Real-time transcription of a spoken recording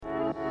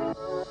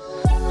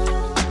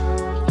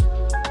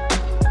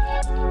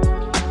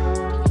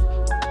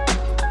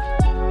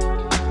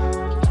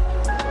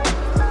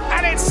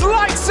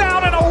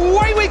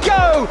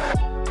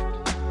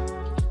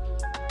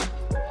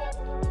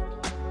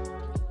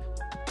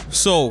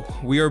So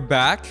we are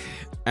back,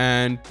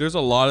 and there's a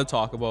lot to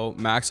talk about.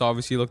 Max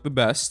obviously looked the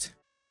best,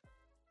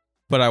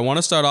 but I want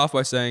to start off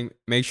by saying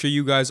make sure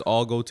you guys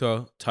all go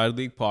to Title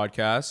League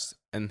Podcast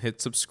and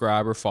hit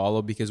subscribe or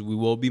follow, because we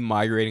will be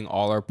migrating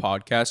all our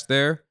podcasts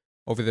there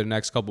over the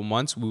next couple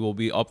months. We will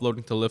be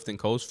uploading to Lift and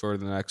Coast for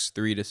the next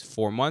 3 to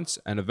 4 months,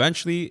 and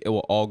eventually it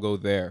will all go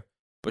there.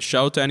 But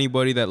shout out to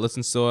anybody that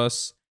listens to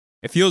us.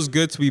 It feels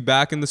good to be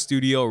back in the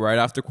studio right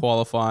after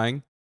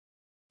qualifying.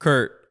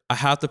 Kurt, I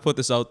have to put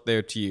this out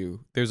there to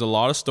you. There's a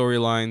lot of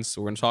storylines.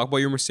 So we're going to talk about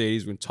your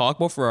Mercedes. We're going to talk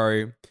about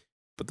Ferrari.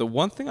 But the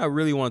one thing I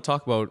really want to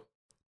talk about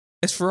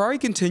is Ferrari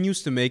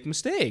continues to make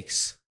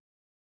mistakes.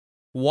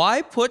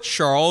 Why put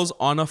Charles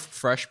on a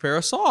fresh pair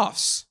of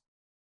softs?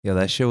 Yeah,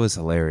 that shit was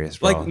hilarious,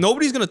 bro. Like,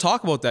 nobody's going to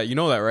talk about that. You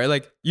know that, right?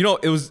 Like, you know,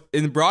 it was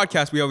in the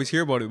broadcast, we always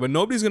hear about it, but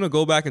nobody's going to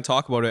go back and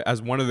talk about it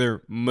as one of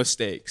their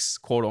mistakes,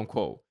 quote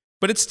unquote.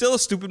 But it's still a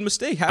stupid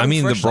mistake. I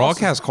mean, the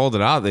broadcast called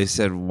it out. They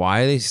said,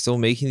 why are they still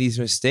making these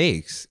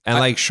mistakes? And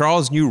like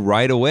Charles knew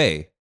right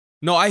away.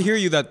 No, I hear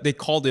you that they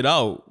called it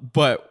out,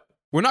 but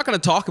we're not going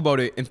to talk about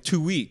it in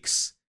 2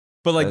 weeks.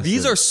 But like,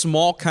 these are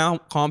small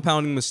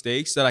compounding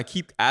mistakes that I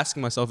keep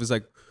asking myself is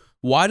like,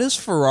 why does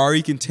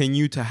Ferrari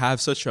continue to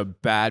have such a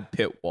bad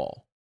pit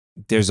wall?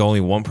 There's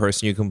only one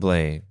person you can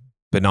blame.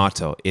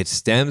 Binotto. It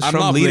stems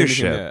from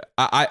leadership.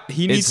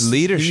 He needs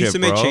leadership. He needs to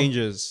make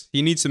changes.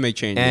 He needs to make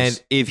changes.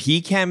 And if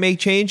he can't make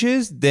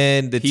changes,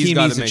 then the team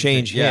needs to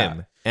change him.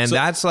 Yeah. And so,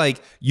 that's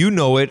like, you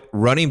know it,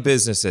 running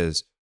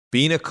businesses,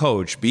 being a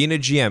coach, being a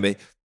GM.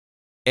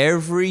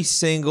 Every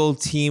single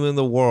team in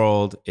the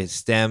world, it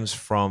stems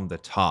from the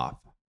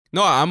top.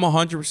 No, I'm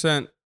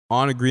 100%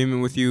 on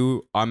agreement with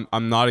you. I'm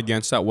not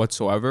against that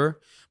whatsoever.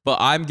 But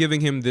I'm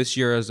giving him this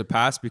year as a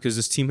pass because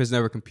this team has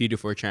never competed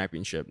for a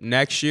championship.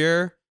 Next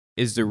year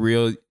is the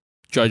real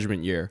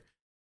judgment year.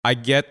 I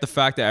get the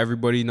fact that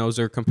everybody knows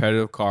they're a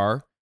competitive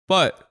car,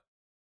 but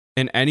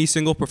in any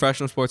single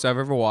professional sports I've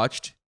ever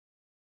watched,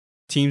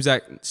 teams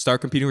that start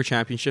competing for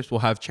championships will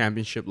have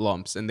championship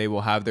lumps and they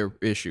will have their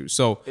issues.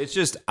 So it's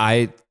just,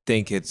 I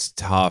think it's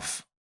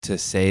tough to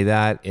say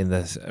that in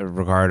this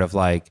regard of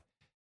like,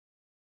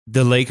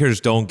 the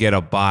Lakers don't get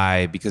a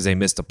bye because they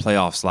missed the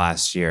playoffs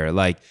last year.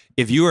 Like,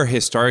 if you are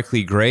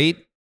historically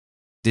great,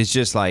 it's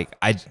just like,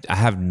 I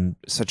have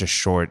such a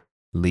short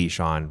leash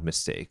on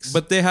mistakes.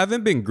 But they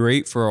haven't been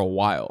great for a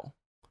while.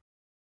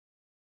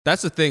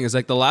 That's the thing, is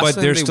like the last But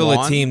thing there's still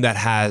won, a team that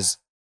has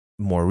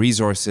more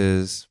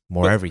resources,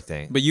 more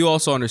everything. But you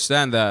also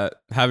understand that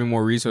having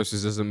more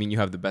resources doesn't mean you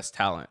have the best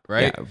talent,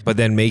 right? Yeah, but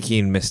then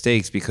making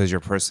mistakes because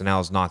your personnel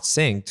is not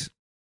synced.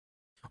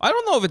 I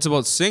don't know if it's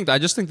about synced. I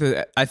just think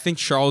I think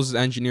Charles'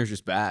 engineer is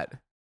just bad.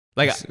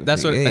 Like,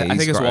 that's what I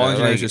think. His wall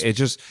engineer is just. It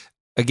just,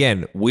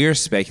 again, we're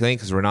speculating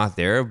because we're not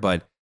there,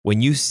 but when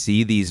you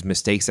see these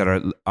mistakes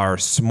that are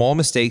small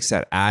mistakes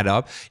that add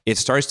up, it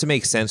starts to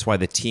make sense why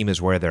the team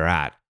is where they're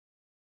at.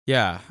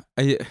 Yeah.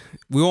 We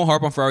won't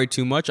harp on Ferrari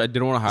too much. I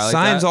didn't want to highlight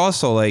Sainz that.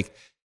 Also, like,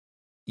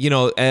 you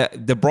know,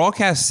 the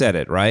broadcast said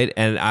it, right?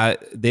 And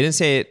they didn't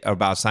say it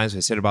about Sainz,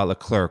 they said it about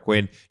Leclerc.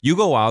 When you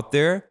go out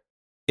there,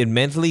 it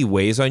mentally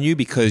weighs on you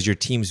because your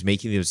team's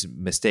making these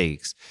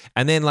mistakes.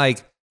 And then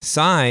like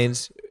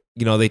Sainz,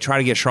 you know, they try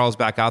to get Charles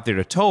back out there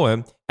to tow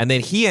him, and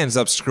then he ends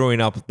up screwing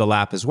up the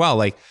lap as well.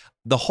 Like,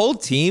 the whole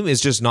team is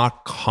just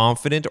not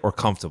confident or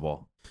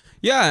comfortable.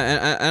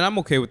 Yeah, and I'm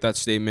okay with that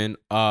statement.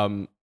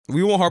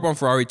 We won't harp on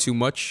Ferrari too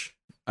much.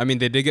 I mean,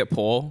 they did get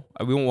pole.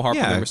 We won't harp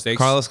on their mistakes.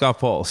 Carlos got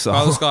pole. So.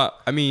 Carlos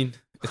got, I mean,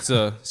 it's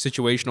a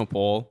situational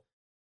pole.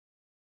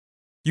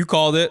 You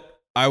called it.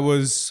 I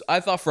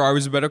thought Ferrari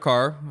was a better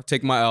car. I'll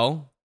take my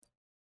L.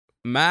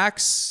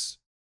 Max,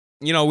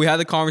 you know, we had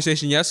the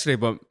conversation yesterday,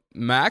 but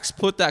Max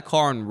put that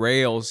car on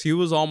rails. He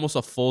was almost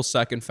a full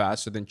second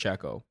faster than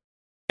Checo.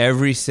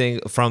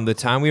 From the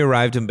time we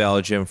arrived in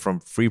Belgium,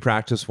 from free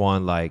practice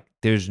 1, like,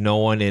 there's no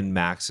one in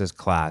Max's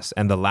class.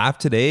 And the lap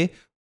today,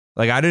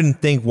 like, I didn't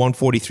think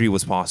 143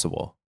 was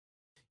possible.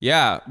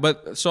 Yeah,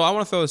 but so I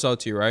want to throw this out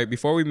to you, right?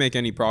 Before we make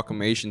any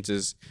proclamations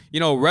is,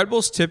 you know, Red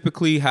Bull's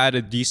typically had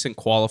a decent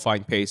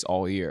qualifying pace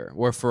all year,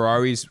 where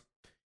Ferrari's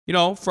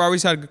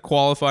had good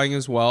qualifying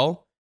as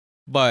well,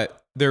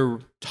 but their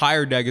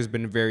tire deck has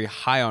been very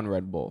high on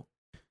Red Bull.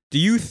 Do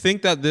you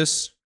think that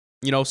this,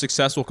 you know,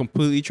 success will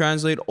completely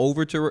translate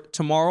over to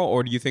tomorrow,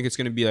 or do you think it's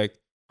going to be like,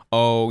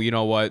 oh, you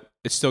know what,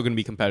 it's still going to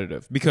be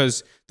competitive?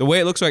 Because the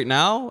way it looks right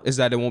now is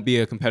that it won't be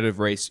a competitive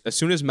race. As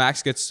soon as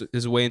Max gets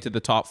his way into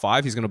the top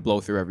 5, he's going to blow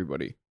through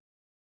everybody.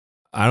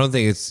 I don't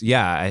think it's,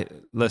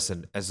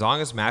 listen, as long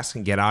as Max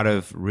can get out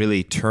of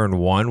really turn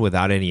 1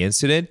 without any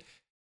incident,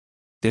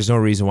 there's no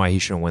reason why he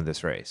shouldn't win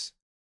this race.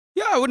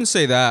 Yeah, I wouldn't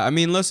say that. I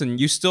mean, listen,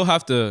 you still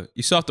have to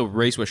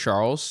race with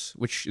Charles,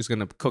 which is going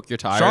to cook your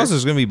tires. Charles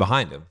is going to be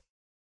behind him.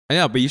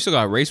 Yeah, but you still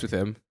got to race with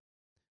him.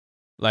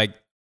 Like,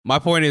 my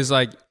point is,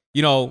 like,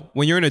 you know,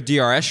 when you're in a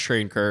DRS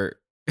train, Kurt,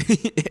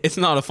 it's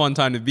not a fun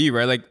time to be,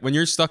 right? Like, when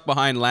you're stuck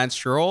behind Lance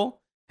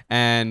Stroll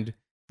and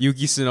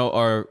Yuki Tsunoda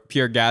or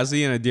Pierre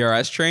Gasly in a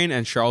DRS train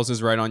and Charles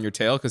is right on your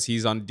tail because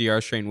he's on the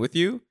DRS train with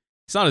you,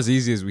 It's not as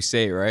easy as we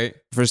say, right?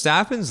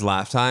 Verstappen's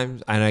lap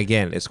times, and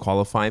again, it's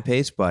qualifying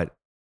pace, but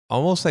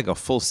almost like a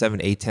full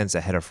 7-8 tenths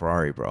ahead of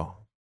Ferrari, bro.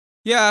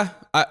 Yeah.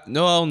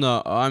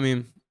 No. I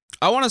mean,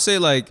 I want to say,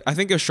 like, I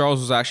think if Charles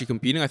was actually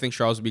competing, I think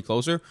Charles would be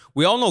closer.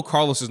 We all know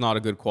Carlos is not a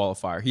good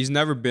qualifier. He's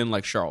never been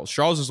like Charles.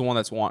 Charles is the one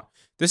that's won.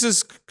 This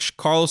is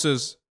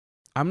Carlos's,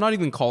 I'm not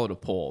even call it a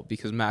pole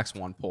because Max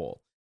won pole.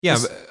 Yeah,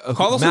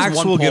 Carlos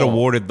Max will get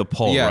awarded the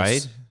pole, Yes.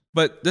 right?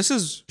 But this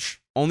is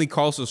only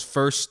Carlos's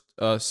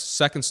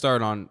second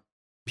start on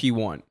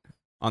P1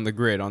 on the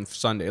grid on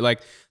Sunday.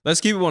 Like, let's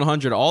keep it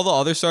 100. All the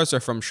other starts are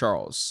from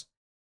Charles.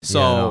 So,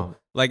 Yeah, no.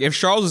 like, if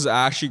Charles is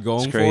actually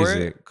going It's for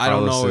crazy. it, I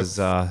don't know. Carlos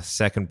is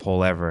second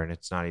pole ever, and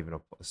it's not even a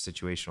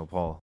situational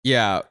pole.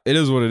 Yeah, it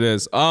is what it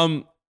is.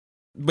 But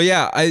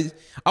yeah, I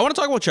want to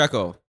talk about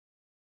Checo.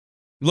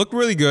 Looked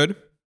really good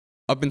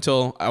up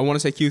until I want to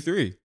say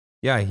Q3.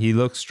 Yeah, he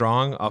looked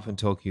strong up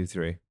until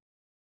Q3.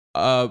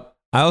 Uh,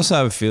 I also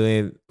have a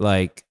feeling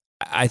like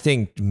I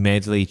think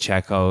mentally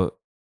Checo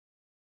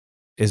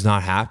is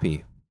not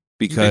happy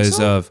because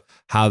so? of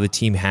how the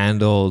team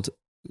handled,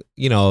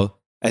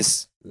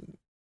 as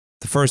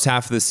the first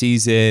half of the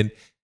season.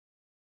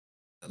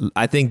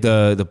 I think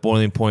the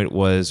boiling point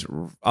was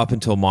up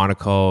until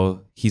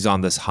Monaco. He's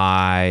on this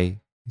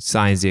high,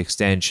 signs the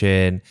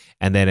extension,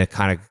 and then it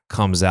kind of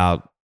comes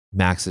out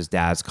Max's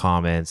dad's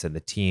comments and the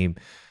team.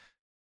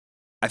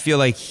 I feel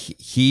like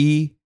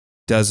he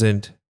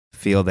doesn't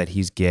feel that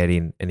he's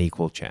getting an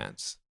equal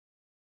chance.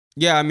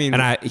 yeah, I mean,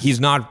 And he's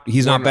not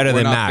better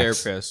than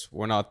Max.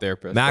 We're not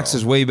therapists. Max bro.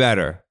 is way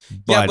better.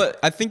 Yeah, but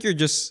I think you're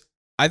just.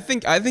 I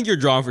think you're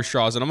drawing for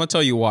straws, and I'm gonna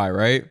tell you why.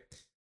 Right?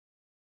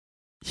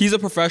 He's a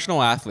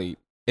professional athlete.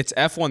 It's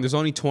F1. There's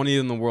only 20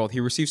 in the world. He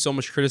receives so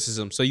much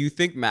criticism. So you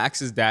think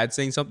Max's dad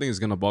saying something is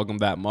gonna bug him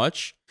that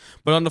much?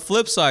 But on the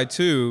flip side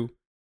too,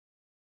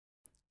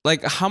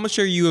 like, how much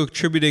are you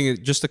attributing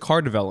it just to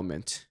car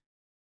development?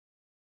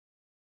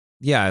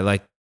 yeah,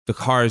 like the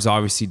car is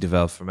obviously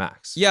developed for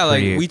Max. Yeah,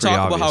 like we talk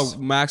about obvious. how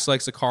Max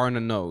likes a car in the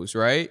nose,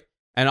 right?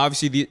 And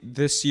obviously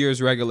this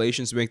year's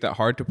regulations make that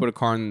hard to put a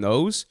car in the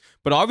nose.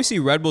 But obviously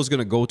Red Bull's going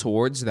to go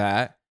towards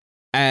that.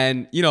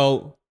 And,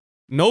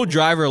 no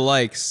driver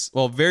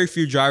very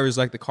few drivers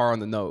like the car on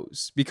the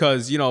nose.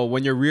 Because,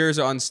 when your rears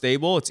are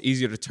unstable, it's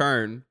easier to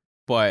turn,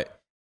 but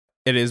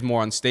it is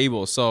more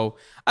unstable. So,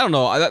 I don't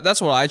know.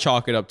 That's what I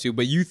chalk it up to.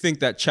 But you think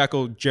that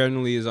Checo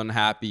generally is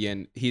unhappy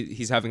and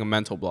he's having a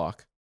mental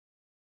block.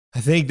 I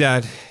think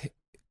that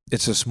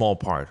it's a small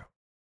part.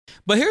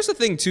 But here's the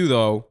thing, too,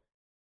 though.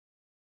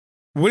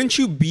 Wouldn't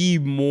you be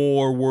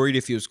more worried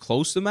if he was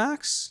close to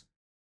Max?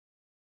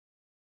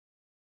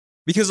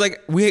 Because,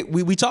 like,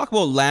 we talk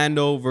about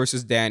Lando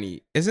versus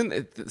Danny. Isn't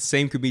it the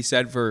same could be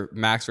said for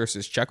Max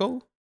versus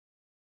Checo?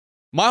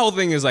 My whole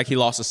thing is, like, he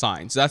lost the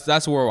signs.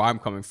 That's where I'm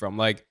coming from.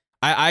 Like,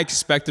 I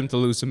expect him to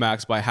lose to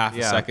Max by half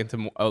a second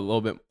to a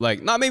little bit.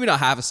 Like, maybe not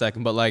half a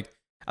second, but, like,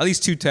 at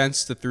least 2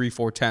 tenths to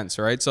 3-4 tenths,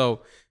 right?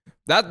 So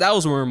that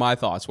was where my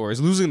thoughts were.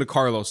 Is losing to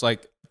Carlos,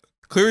 like,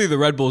 clearly the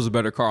Red Bull is a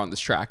better car on this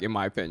track, in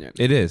my opinion.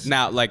 It is.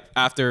 Now, like,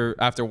 after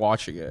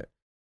watching it.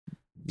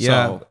 Yeah,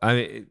 So, I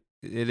mean,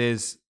 it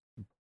is.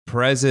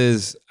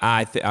 Perez's,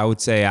 I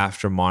would say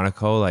after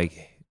Monaco,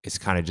 like, it's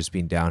kind of just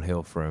been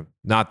downhill for him.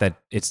 Not that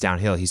it's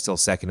downhill. He's still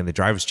second in the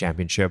Drivers'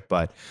 Championship,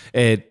 but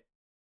it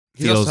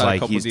he's also feels had a like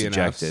couple he's DNFs.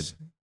 dejected.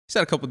 He's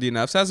had a couple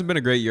DNFs. Hasn't been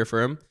a great year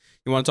for him.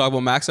 You want to talk about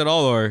Max at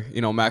all, or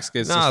Max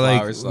gets his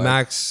flowers?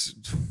 Max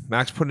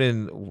put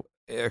in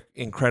an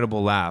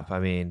incredible lap. I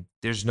mean,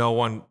 there's no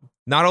one.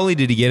 Not only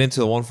did he get into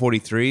the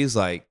 143s,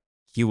 like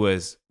he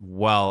was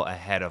well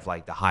ahead of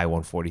like the high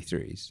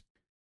 143s.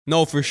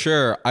 No, for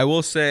sure. I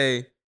will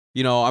say,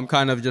 I'm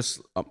kind of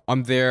just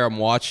I'm there. I'm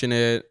watching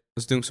it. I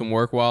was doing some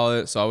work while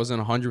it, so I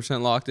wasn't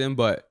 100% locked in.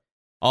 But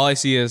all I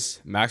see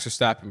is Max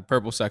Verstappen,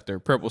 purple sector,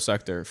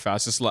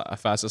 fastest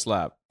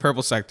lap,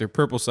 purple sector,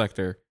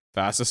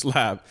 fastest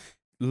lap.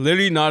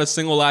 Literally not a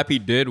single lap he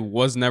did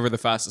was never the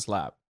fastest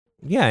lap.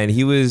 Yeah, and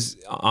he was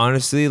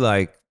honestly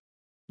like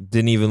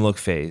didn't even look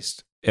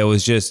phased. It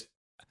was just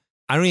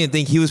I don't even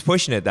think he was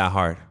pushing it that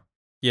hard.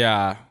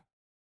 Yeah.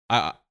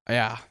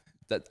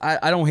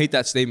 I don't hate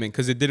that statement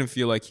because it didn't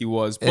feel like he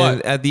was. But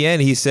And at the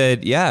end, he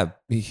said, yeah,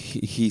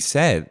 he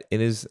said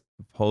in his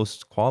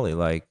post quali,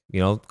 like,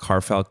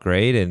 car felt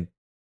great and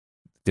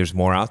there's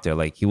more out there.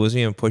 Like he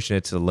wasn't even pushing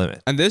it to the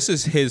limit. And this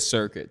is his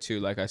circuit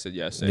too, like I said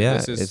yesterday. Yeah,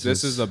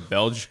 this is a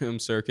Belgium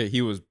circuit.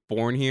 He was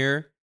born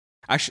here.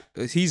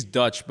 Actually, he's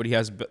Dutch, but he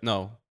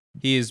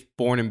is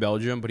born in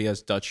Belgium, but he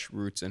has Dutch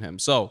roots in him.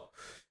 So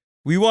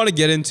we want to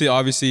get into,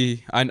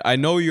 obviously, I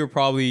know you're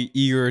probably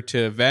eager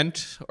to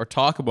vent or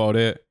talk about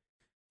it.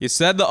 You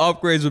said the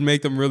upgrades would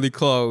make them really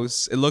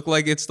close. It looked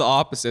like it's the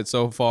opposite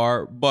so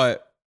far.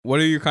 But what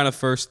are your kind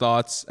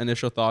of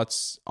initial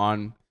thoughts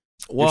on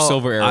your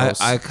silver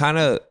arrows? I kind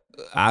of,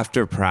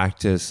 after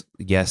practice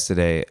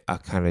yesterday, I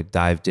kind of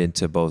dived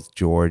into both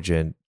George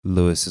and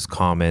Lewis's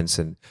comments.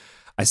 And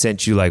I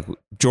sent you, like,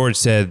 George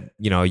said,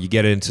 you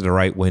get it into the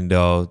right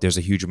window. There's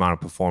a huge amount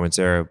of performance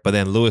error. But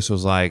then Lewis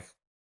was like,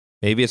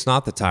 Maybe it's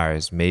not the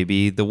tires.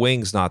 Maybe the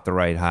wing's not the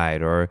right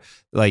height. Or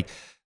like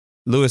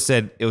Lewis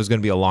said, it was going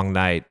to be a long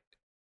night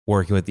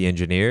working with the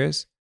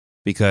engineers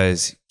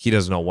because he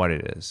doesn't know what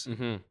it is.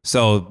 Mm-hmm.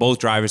 So both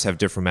drivers have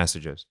different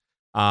messages.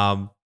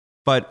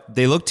 But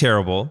they look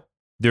terrible.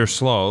 They're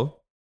slow.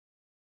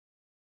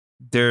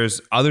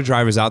 There's other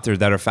drivers out there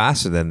that are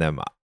faster than them.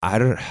 I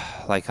don't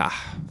like.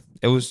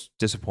 It was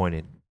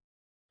disappointing.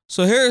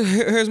 So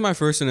here's my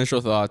first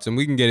initial thoughts, and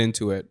we can get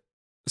into it.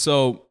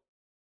 So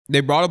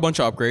they brought a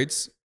bunch of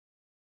upgrades.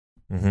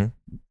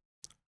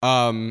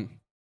 Mm-hmm.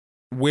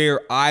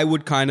 Where I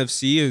would kind of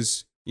see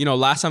is,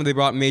 last time they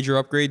brought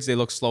major upgrades, they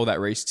looked slow that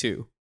race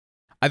too.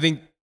 I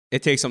think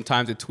it takes some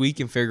time to tweak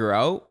and figure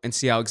out and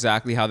see how you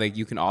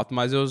can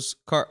optimize those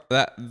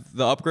the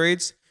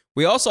upgrades.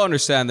 We also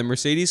understand the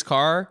Mercedes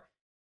car.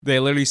 They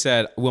literally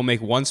said we'll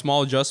make one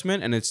small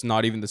adjustment, and it's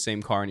not even the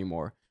same car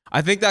anymore.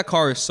 I think that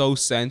car is so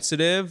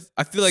sensitive.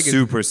 I feel like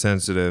super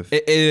sensitive.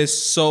 It is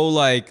so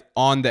like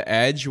on the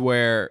edge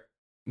where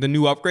the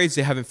new upgrades,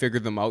 they haven't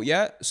figured them out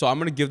yet. So I'm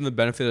going to give them the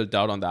benefit of the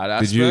doubt on that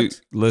aspect. Did you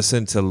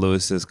listen to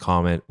Lewis's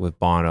comment with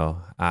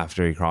Bono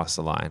after he crossed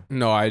the line?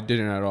 No, I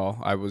didn't at all.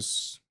 I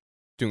was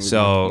doing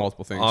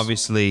multiple things.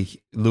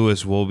 Obviously,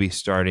 Lewis will be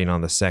starting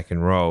on the second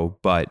row,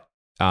 but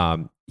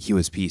he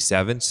was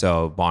P7.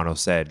 So Bono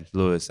said,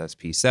 Lewis, that's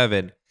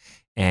P7.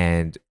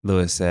 And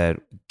Lewis said,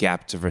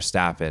 gap to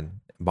Verstappen.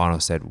 Bono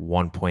said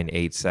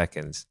 1.8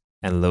 seconds.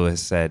 And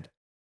Lewis said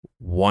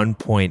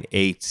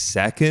 1.8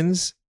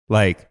 seconds?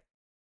 Like,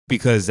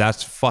 because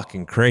that's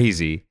fucking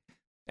crazy.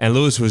 And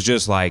Lewis was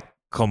just like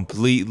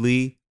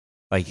completely,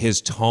 like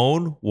his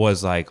tone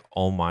was like,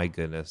 oh my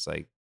goodness,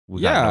 like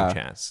we got no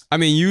chance. I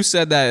mean, you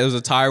said that it was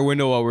a tire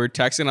window while we were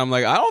texting. I'm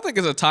like, I don't think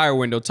it's a tire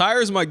window.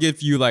 Tires might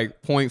give you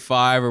like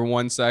 0.5 or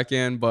 1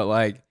 second, but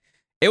like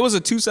it was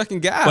a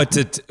 2-second gap.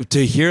 But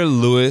to hear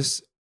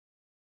Lewis,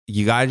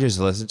 you gotta just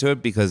listen to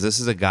it because this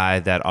is a guy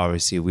that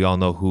obviously we all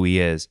know who he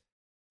is.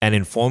 And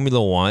in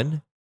Formula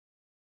One,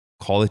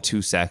 call it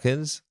 2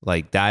 seconds.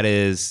 Like that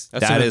is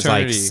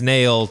like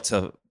snail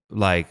to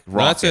like rocket.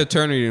 Well, that's an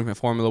eternity in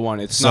Formula One.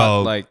 It's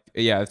not like,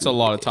 it's a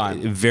lot of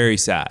time. Very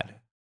sad.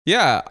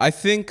 Yeah, I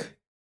think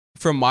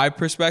from my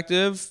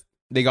perspective,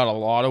 they got a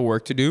lot of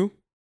work to do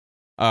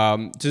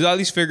to at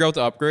least figure out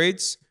the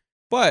upgrades.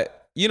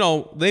 But,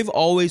 they've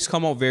always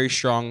come out very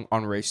strong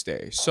on race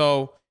day.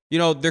 So,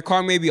 their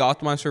car may be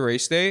optimized for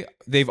race day.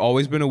 They've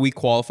always been a weak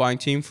qualifying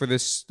team for the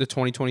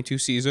 2022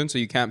 season, so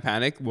you can't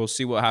panic. We'll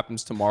see what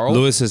happens tomorrow.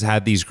 Lewis has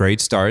had these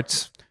great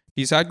starts.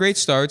 He's had great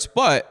starts,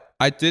 but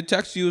I did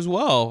text you as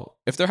well.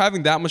 If they're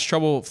having that much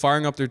trouble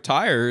firing up their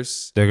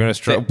tires, they're going to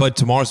struggle. But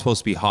tomorrow's supposed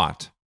to be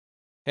hot.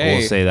 Hey,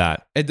 we'll say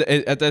that.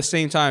 At the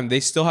same time,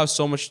 they still have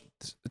so much.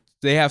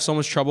 They have so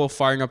much trouble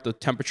firing up the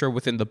temperature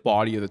within the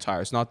body of the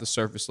tires, not the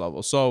surface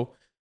level. So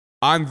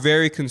I'm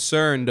very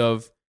concerned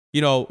of.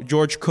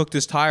 George cooked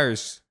his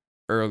tires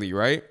early,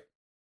 right?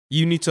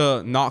 You need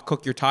to not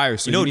cook your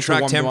tires. So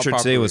track temperature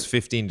today was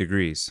 15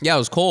 degrees. Yeah, it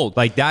was cold.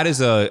 Like that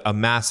is a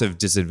massive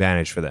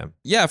disadvantage for them.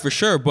 Yeah, for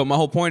sure. But my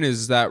whole point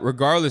is that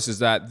regardless is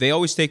that they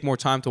always take more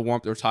time to warm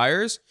up their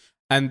tires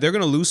and they're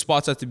going to lose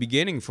spots at the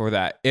beginning for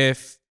that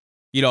if,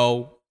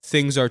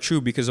 things are true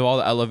because of all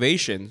the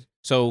elevation.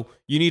 So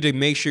you need to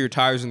make sure your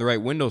tire's in the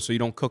right window so you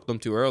don't cook them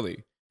too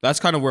early. That's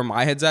kind of where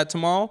my head's at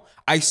tomorrow.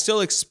 I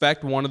still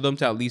expect one of them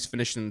to at least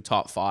finish in the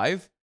top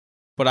 5,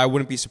 but I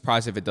wouldn't be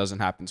surprised if it doesn't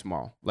happen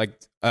tomorrow. Like,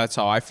 that's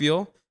how I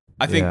feel.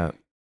 I think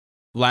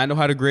Lando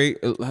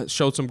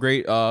showed some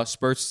great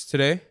spurts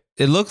today.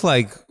 It looked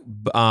like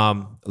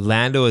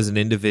Lando as an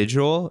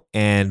individual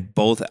and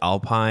both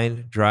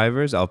Alpine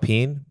drivers,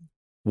 Alpine,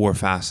 were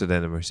faster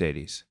than the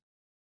Mercedes.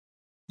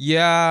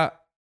 Yeah,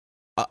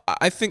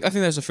 I think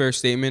that's a fair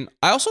statement.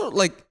 I also,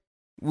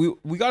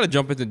 we got to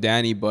jump into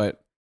Danny, but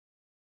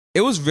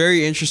it was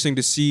very interesting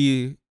to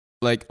see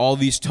all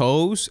these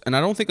toes, and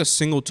I don't think a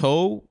single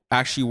toe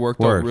actually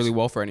worked out really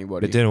well for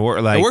anybody. It didn't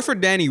work. It worked for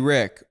Danny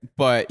Rick,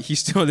 but he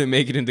still didn't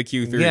make it into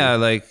Q3.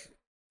 Yeah,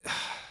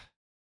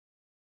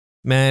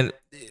 man,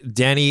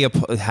 Danny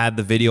had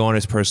the video on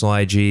his personal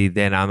IG.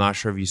 Then I'm not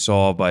sure if you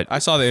saw, but I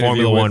saw the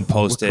Formula interview One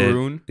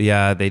posted.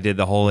 Yeah, they did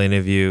the whole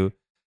interview.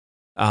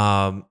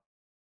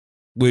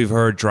 We've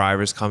heard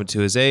drivers come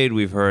to his aid.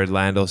 We've heard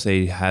Lando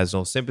say he has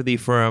no sympathy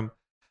for him.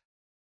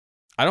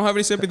 I don't have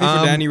any sympathy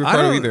for Danny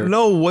Ricciardo either. I don't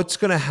know what's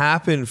going to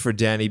happen for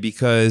Danny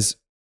because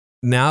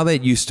now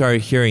that you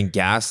start hearing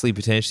Gasly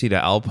potentially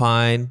to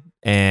Alpine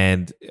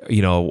and,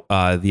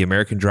 the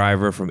American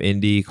driver from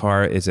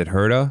IndyCar, is it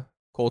Herta?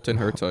 Colton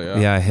Herta, yeah.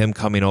 Yeah, him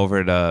coming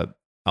over to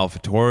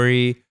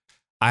AlphaTauri.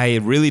 I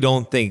really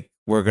don't think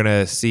we're going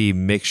to see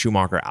Mick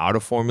Schumacher out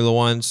of Formula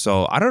One.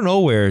 So I don't know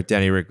where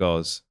Danny Rick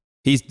goes.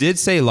 He did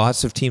say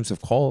lots of teams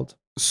have called.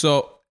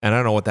 And I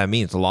don't know what that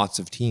means. Lots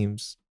of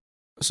teams.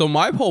 So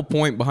my whole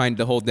point behind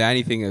the whole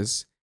Danny thing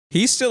is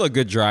he's still a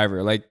good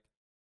driver. Call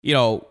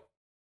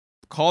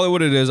it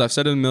what it is. I've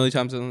said it a million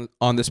times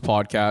on this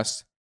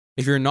podcast.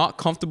 If you're not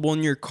comfortable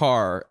in your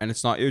car and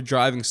it's not your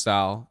driving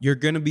style, you're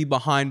going to be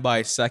behind by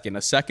a second.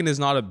 A second is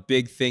not a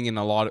big thing in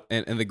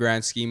the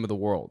grand scheme of the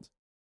world.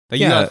 Like,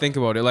 you got to think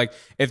about it. Like,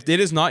 if it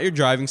is not your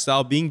driving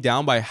style, being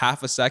down by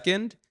half a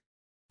second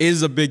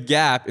is a big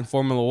gap in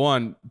Formula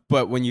One.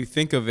 But when you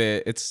think of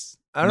it, it's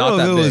I don't not know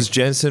that if it big. was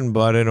Jensen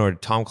Button or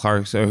Tom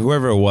Clark or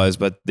whoever it was,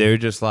 but they're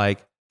just like,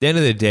 at the end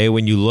of the day,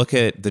 when you look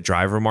at the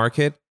driver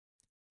market,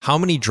 how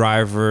many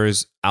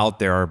drivers out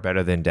there are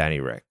better than Danny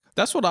Rick?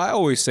 That's what I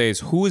always say is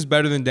who is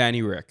better than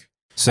Danny Rick?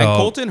 So, and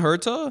Colton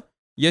Herta,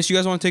 yes, you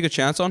guys want to take a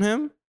chance on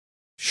him?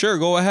 Sure,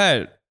 go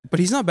ahead. But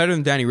he's not better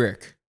than Danny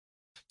Rick.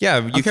 yeah,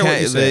 you care what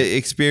can't, you say. the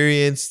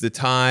experience, the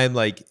time,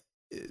 like,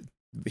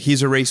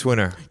 he's a race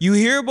winner. You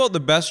hear about the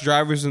best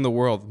drivers in the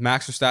world,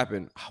 Max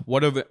Verstappen.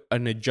 What of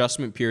an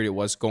adjustment period it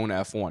was going to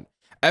F1.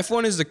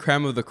 F1 is the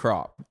creme of the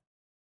crop.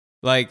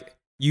 Like,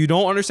 you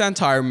don't understand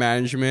tire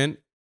management.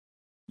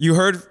 You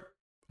heard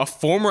a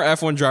former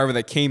F1 driver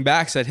that came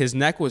back said his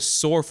neck was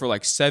sore for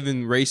like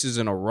 7 races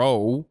in a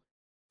row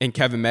in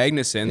Kevin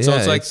Magnussen. So Yeah,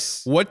 it's like,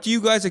 it's- what do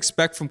you guys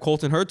expect from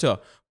Colton Herta?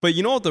 But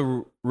you know what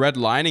the red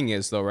lining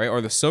is though, right?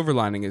 Or the silver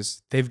lining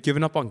is they've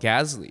given up on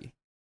Gasly.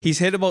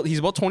 He's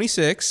about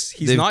 26.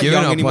 He's They've not given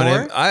young up anymore.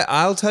 on him.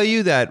 I'll tell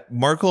you that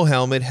Marco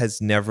Helmet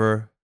has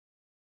never,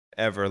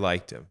 ever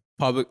liked him.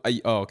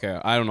 Okay.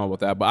 I don't know about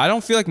that, but I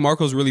don't feel like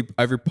Marco's really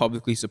ever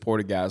publicly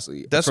supported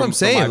Gasly. That's what I'm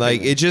from my saying. Like,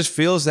 opinion. it just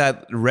feels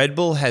that Red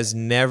Bull has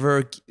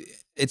never.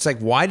 It's like,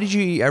 why did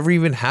you ever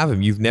even have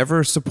him? You've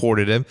never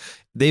supported him.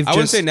 They've I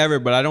wouldn't just. say never,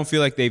 but I don't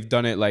feel like they've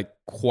done it like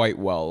quite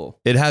well.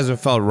 It hasn't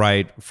felt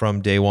right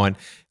from day one.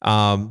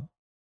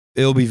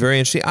 It'll be very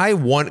interesting. I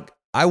want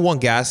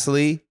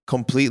Gasly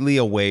completely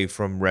away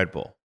from Red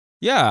Bull.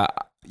 Yeah,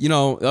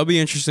 that'll be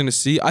interesting to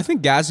see. I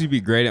think Gasly would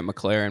be great at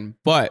McLaren,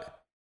 but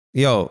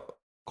Yo,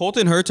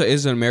 Colton Herta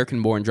is an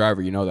American-born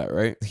driver. You know that,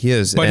 right? he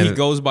is. But he and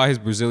goes by his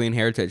Brazilian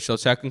heritage, so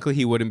technically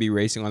he wouldn't be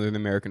racing under the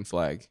American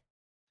flag.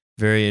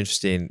 very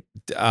interesting.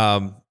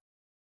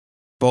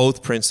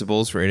 Both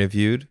principals were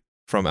interviewed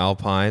from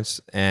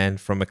Alpines and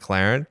from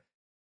McLaren.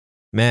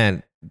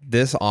 Man,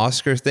 this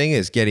Oscar thing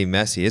is getting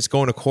messy. It's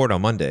going to court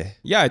on Monday.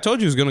 Yeah, I told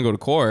you he was going to go to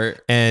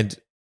court. And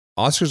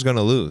Oscar's going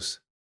to lose.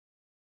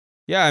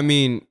 Yeah, I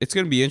mean, it's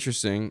going to be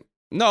interesting.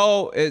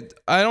 No,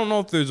 I don't know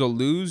if there's a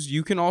lose.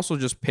 You can also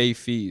just pay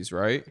fees,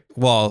 right?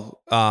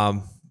 Well,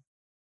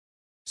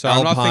 So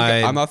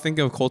Alpine- I'm not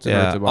thinking of Colton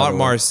yeah, Herta, by the way.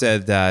 Otmar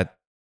said that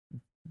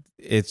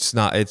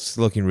it's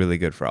looking really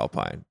good for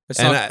Alpine. It's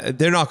And not-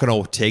 they're not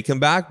going to take him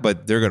back,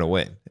 but they're going to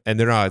win. And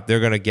they're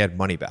going to get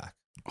money back.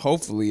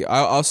 Hopefully,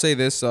 I'll say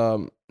this: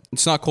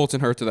 it's not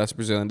Colton Herta that's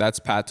Brazilian. That's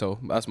Pato.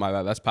 That's my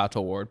bad. That's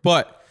Pato Ward.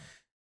 But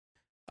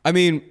I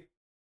mean,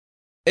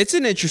 it's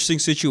an interesting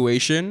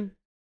situation.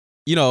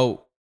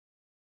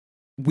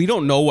 We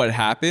don't know what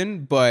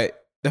happened,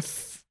 but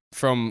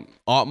from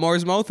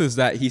Otmar's mouth is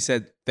that he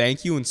said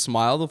thank you and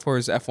smiled for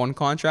his F1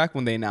 contract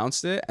when they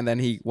announced it, and then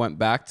he went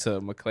back to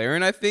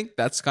McLaren. I think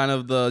that's kind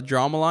of the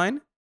drama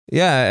line.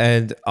 Yeah,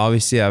 and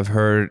obviously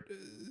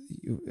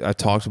I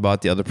talked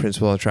about the other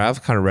principal of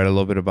Trav, kind of read a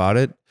little bit about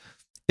it.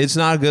 It's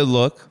not a good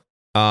look.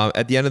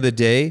 At the end of the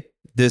day,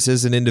 this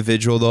is an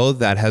individual, though,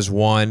 that has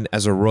won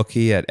as a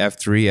rookie at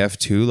F3,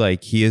 F2.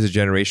 Like, he is a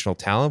generational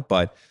talent.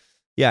 But,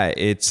 yeah,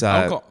 it's...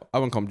 I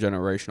wouldn't call him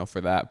generational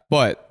for that,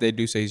 but they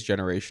do say he's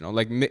generational.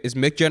 Like, is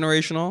Mick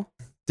generational?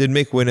 did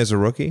Mick win as a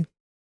rookie?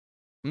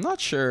 I'm not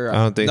sure. I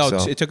don't think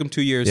so. It took him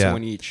 2 years Yeah. to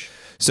win each.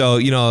 So,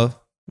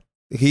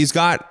 he's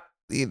got...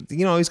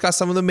 he's got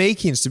some of the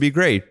makings to be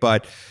great,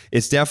 but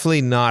it's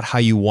definitely not how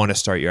you want to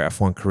start your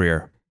F1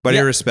 career. But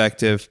Yeah.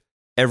 irrespective,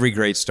 every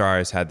great star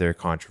has had their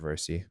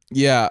controversy.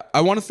 Yeah, I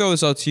want to throw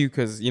this out to you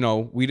because,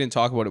 we didn't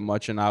talk about it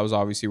much and I was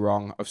obviously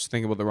wrong. I was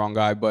thinking about the wrong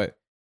guy, but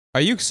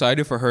are you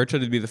excited for Herta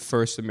to be the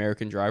first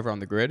American driver on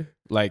the grid,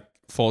 like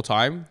full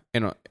time?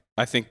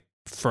 I think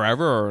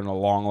forever or in a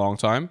long, long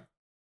time?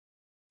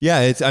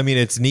 Yeah,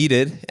 it's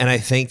needed. And I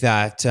think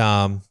that,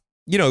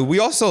 we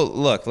also,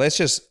 look, let's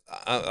just,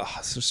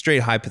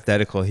 straight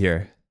hypothetical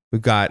here.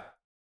 We've got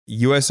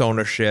U.S.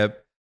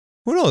 ownership.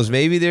 Who knows?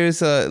 Maybe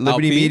there's Liberty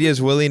Alpine? Media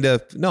is willing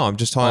to, no, I'm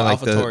just talking like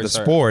AlphaTauri, the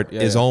sorry. sport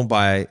Yeah, is yeah. owned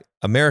by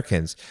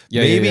Americans.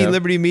 Yeah, Maybe yeah, yeah.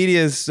 Liberty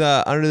Media is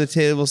under the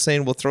table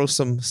saying we'll throw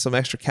some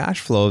extra cash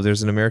flow if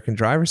there's an American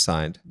driver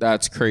signed.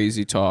 That's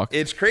crazy talk.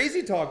 It's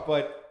crazy talk,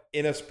 but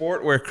in a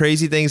sport where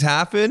crazy things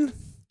happen,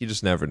 you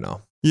just never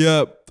know.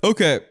 Yeah.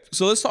 Okay.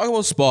 So let's talk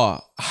about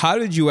Spa. How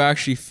did you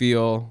actually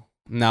feel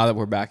now that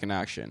we're back in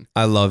action?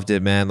 I loved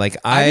it, man. Like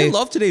I didn't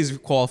love today's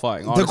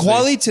qualifying. the Honestly.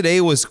 quality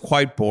today was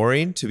quite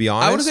boring, to be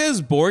honest. I wouldn't say it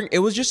was boring. It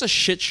was just a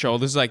shit show.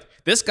 There's like,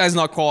 this guy's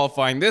not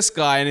qualifying this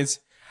guy. And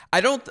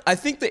I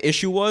think the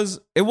issue was,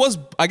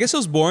 I guess it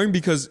was boring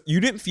because you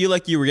didn't feel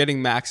like you were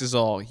getting Max's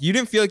all. You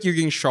didn't feel like you were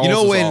getting Charles's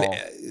all. when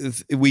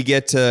we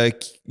get to,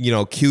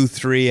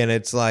 Q3 and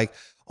it's like,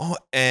 oh,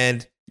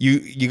 and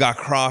you got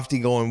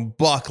Crofty going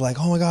buck, like,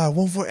 oh my God,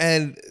 1-4,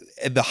 and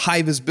the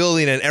hype is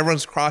building and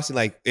everyone's crossing.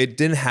 Like, it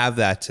didn't have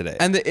that today.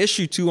 And the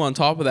issue too on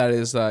top of that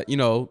is that, it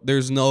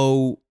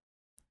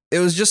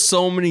was just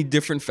so many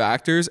different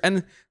factors.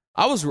 And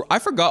I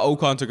forgot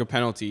Ocon took a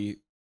penalty,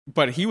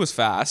 but he was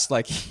fast.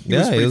 Like he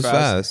was pretty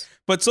fast.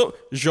 But so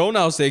Zhou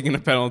now's taking a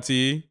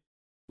penalty.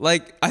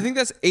 Like, I think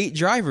that's 8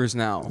 drivers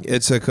now.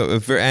 It's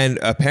and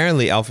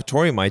apparently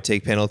AlphaTauri might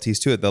take penalties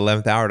too at the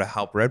 11th hour to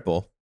help Red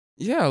Bull.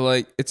 Yeah,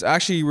 like, it's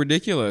actually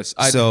ridiculous.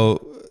 I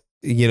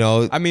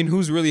mean,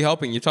 who's really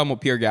helping? You're talking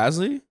about Pierre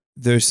Gasly?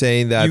 They're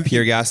saying that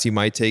Pierre Gasly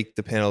might take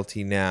the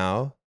penalty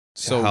now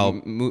to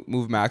help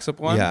move Max up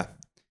one? Yeah.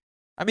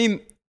 I mean,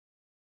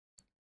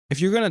 if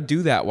you're going to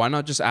do that, why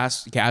not just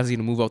ask Gasly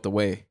to move out the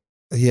way?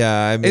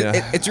 Yeah, I mean...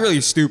 it's really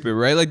stupid,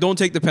 right? Like, don't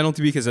take the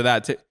penalty because of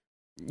that.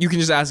 You can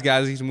just ask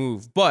Gasly to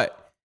move.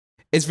 But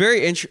it's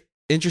very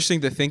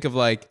interesting to think of,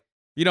 like,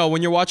 you know,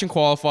 when you're watching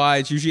qualify,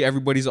 it's usually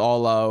everybody's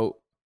all out.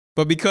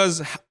 But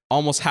because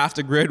almost half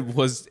the grid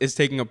is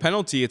taking a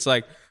penalty, it's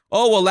like,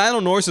 oh, well, Lando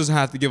Norris doesn't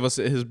have to give us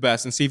his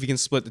best and see if he can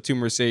split the 2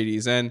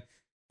 Mercedes. And,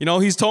 you know,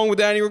 he's towing with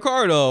Danny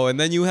Ricciardo. And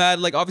then you had,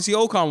 like, obviously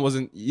you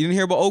didn't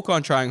hear about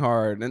Ocon trying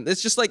hard. And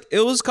it's just like,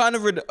 it's kind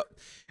of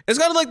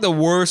like the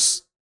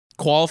worst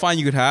qualifying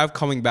you could have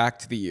coming back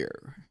to the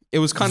year. It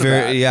was kind of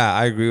bad. Yeah,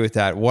 I agree with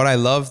that. What I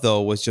loved,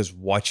 though, was just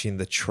watching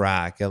the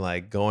track and,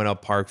 like, going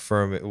up Parc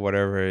Ferme,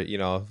 whatever, you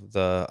know,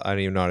 I don't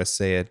even know how to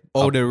say it.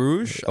 Eau de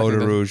Rouge? Eau de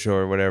Rouge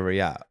or whatever,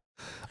 yeah.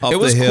 Up it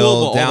was the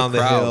hill, cool, down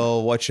the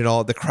hill, watching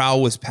the crowd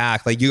was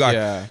packed. Like, you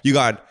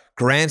got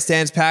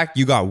grandstands packed,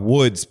 you got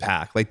woods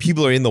packed. Like,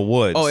 people are in the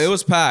woods. Oh, it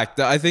was packed.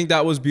 I think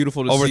that was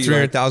beautiful to see. Over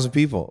 300,000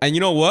 people. And you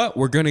know what?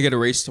 We're going to get a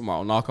race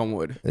tomorrow, knock on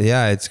wood.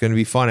 Yeah, it's going to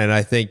be fun. And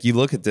I think you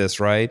look at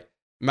this, right?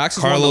 Max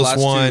Carlos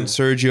won,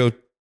 Sergio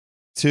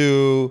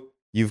 2.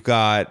 You've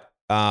got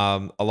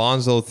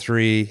Alonso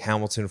 3,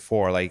 Hamilton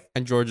 4. Like,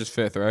 and George is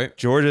 5th, right?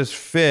 George is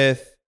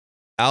 5th.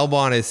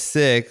 Albon is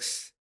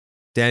 6th.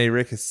 Danny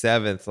Rick is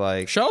 7th.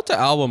 Like, shout out to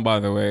Albon, by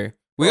the way.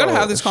 We gotta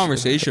have this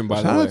conversation,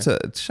 by the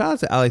way. Shout out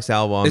to Alex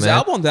Albon. Is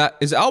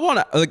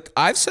Albon like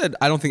I've said?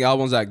 I don't think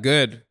Albon's that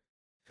good.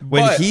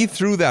 When he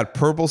threw that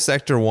purple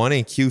sector 1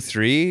 in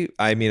Q3,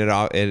 I mean,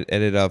 it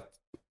ended up,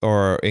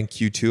 or in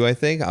Q2, I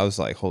think. I was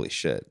like, holy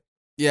shit.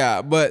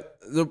 Yeah, but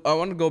I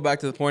want to go back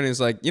to the point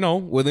is, like, you know,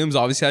 Williams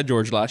obviously had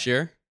George last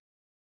year,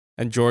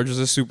 and George was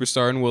a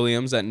superstar in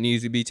Williams that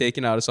needs to be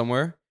taken out of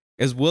somewhere.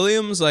 Is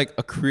Williams like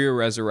a career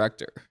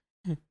resurrector?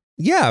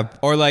 Yeah.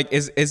 Or like,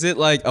 is it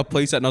like a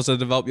place that knows how to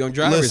develop young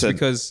drivers? Listen,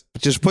 because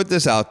just put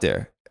this out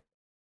there.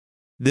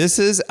 This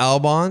is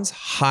Albon's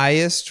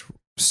highest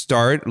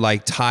start,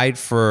 like tied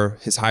for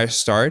his highest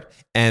start.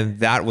 And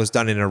that was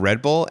done in a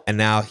Red Bull. And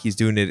now he's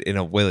doing it in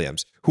a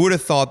Williams. Who would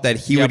have thought that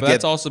he would get...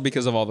 that's also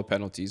because of all the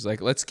penalties.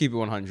 Like, let's keep it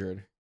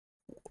 100.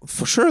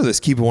 For sure, let's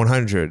keep it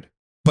 100.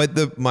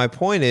 But my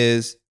point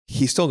is,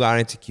 he still got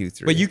into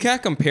Q3. But you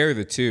can't compare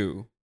the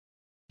two.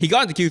 He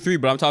got into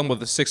Q3, but I'm talking about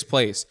the 6th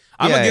place.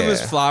 I'm going to give him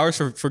his flowers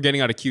for getting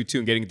out of Q2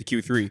 and getting into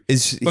Q3.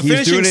 He's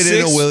doing it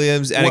in a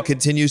Williams, and it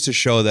continues to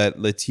show that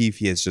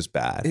Latifi is just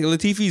bad.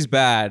 Latifi's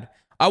bad.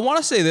 I want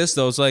to say this,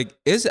 though. It's like,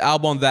 is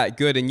Albon that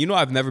good? And you know,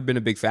 I've never been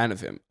a big fan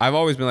of him. I've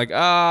always been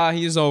like,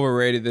 he's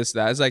overrated, this,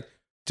 that. It's like,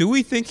 do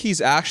we think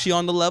he's actually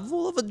on the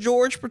level of a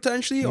George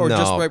potentially? Or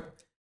just right?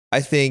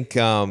 I think...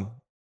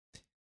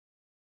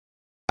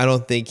 I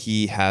don't think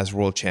he has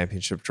world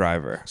championship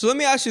driver. So let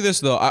me ask you this,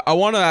 though. I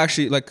want to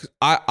actually, like,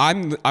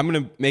 I'm going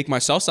to make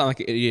myself sound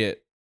like an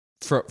idiot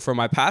for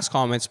my past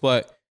comments,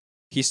 but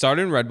he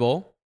started in Red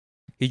Bull.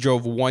 He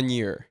drove 1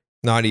 year.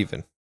 Not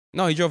even.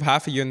 No, he drove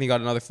half a year and he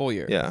got another full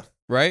year. Yeah.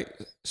 Right?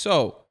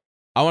 So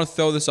I want to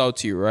throw this out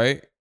to you,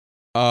 right?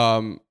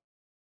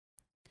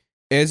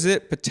 Is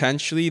it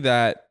potentially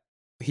that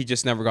he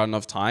just never got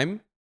enough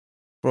time?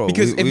 Bro,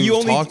 because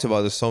we've talked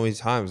about this so many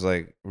times.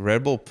 Like,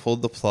 Red Bull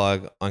pulled the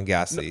plug on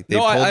Gasly. They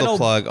pulled the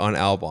plug on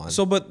Albon.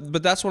 So,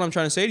 but that's what I'm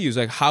trying to say to you is,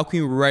 like, how can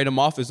you write him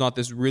off as not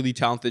this really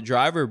talented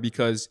driver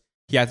because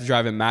he had to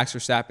drive in Max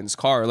Verstappen's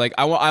car? Like,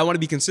 I want to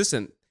be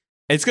consistent.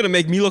 It's gonna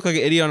make me look like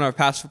an idiot on our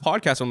past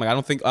podcast. I'm like, I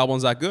don't think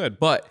Albon's that good.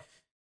 But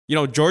you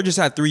know, George has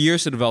had 3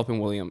 years to develop in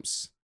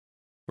Williams,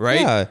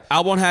 right? Yeah.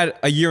 Albon had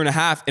a year and a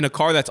half in a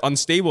car that's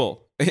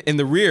unstable in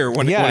the rear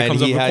when it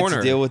comes up the corner. He had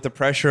to deal with the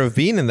pressure of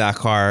being in that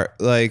car.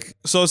 Like,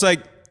 so it's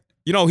like,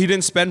 you know, he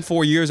didn't spend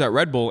 4 years at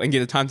Red Bull and get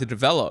the time to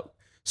develop.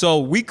 So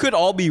we could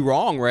all be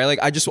wrong, right? Like,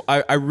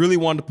 I really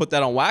wanted to put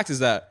that on wax is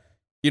that,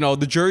 you know,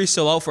 the jury's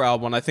still out for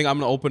Albon. I think I'm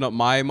going to open up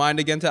my mind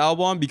again to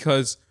Albon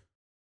because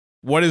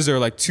what is there,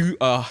 like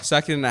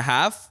second and a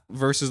half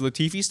versus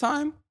Latifi's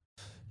time?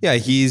 Yeah,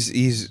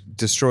 he's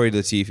destroyed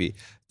Latifi.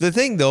 The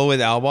thing, though, with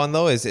Albon,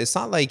 though, is it's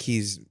not like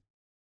he's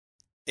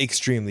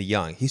extremely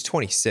young. He's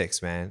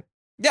 26, man.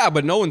 Yeah,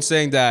 but no one's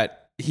saying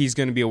that he's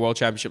going to be a world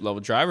championship level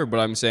driver. But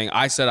I'm saying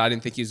I said I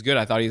didn't think he's good.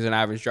 I thought he was an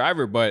average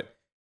driver. But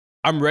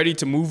I'm ready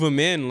to move him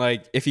in,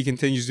 like, if he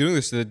continues doing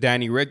this, to the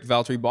Danny Rick,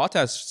 Valtteri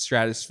Bottas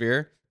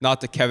stratosphere,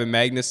 not the Kevin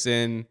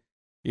Magnussen,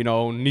 you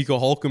know, Nico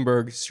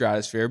Hulkenberg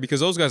stratosphere,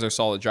 because those guys are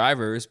solid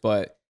drivers,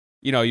 but,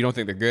 you know, you don't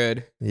think they're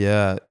good.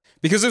 Yeah.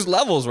 Because there's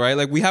levels, right?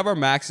 Like, we have our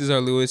Maxes,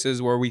 our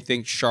Lewises, where we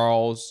think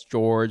Charles,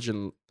 George,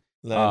 and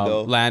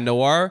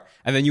Lando are.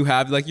 And then you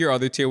have, like, your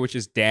other tier, which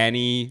is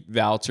Danny,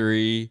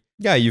 Valtteri.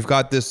 Yeah, you've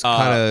got this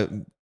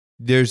kind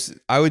of...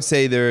 I would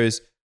say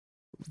there's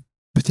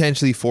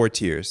potentially 4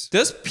 tiers.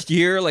 Does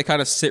Pierre like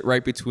kind of sit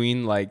right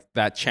between like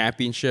that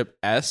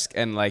championship-esque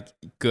and like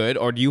good,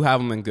 or do you have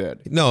him in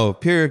good? No,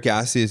 Pierre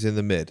Gasly is in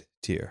the mid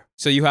tier.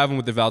 So you have him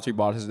with the Valtteri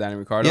Bottas, Danny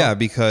Ricciardo? Yeah,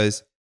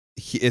 because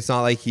it's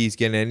not like he's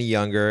getting any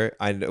younger.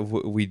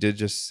 We did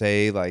just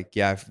say like,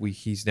 yeah,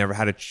 he's never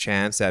had a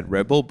chance at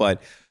Red Bull,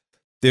 but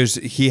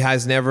he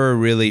has never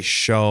really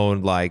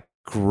shown like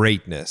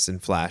greatness in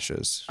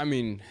flashes. I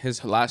mean, his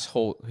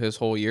whole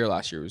year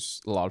last year was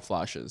a lot of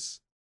flashes.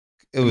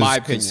 It was my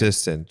opinion.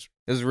 consistent.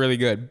 It was really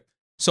good.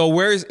 So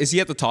where is he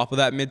at the top of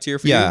that mid tier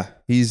for you? Yeah,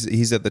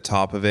 he's at the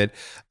top of it,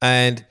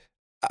 and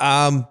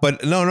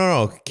but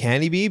no,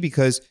 can he be?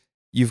 Because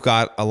you've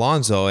got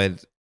Alonso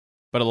and.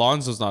 But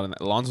Alonso's not in that.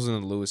 Alonso's in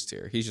the Lewis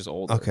tier. He's just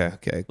older. Okay.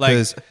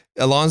 Because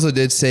Alonso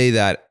did say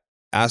that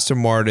Aston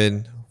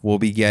Martin will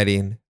be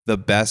getting the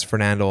best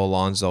Fernando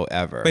Alonso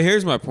ever. But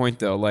here's my point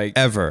though, like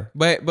Ever.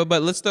 But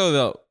let's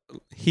throw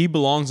he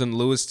belongs in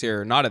Lewis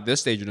tier, not at this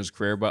stage in his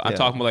career, but I'm Yeah.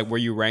 talking about like where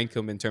you rank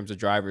him in terms of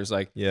drivers.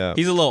 Like Yeah.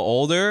 he's a little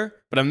older,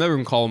 but I'm never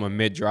gonna call him a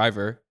mid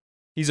driver.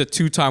 He's a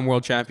 2-time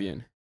world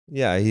champion.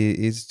 Yeah,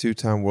 he's a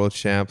 2-time world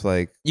champ.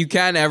 Like You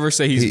can't ever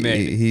say he's mid.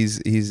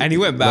 He's And he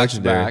went back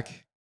legendary. to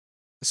back.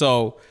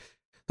 So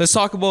let's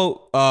talk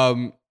about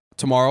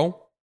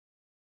tomorrow.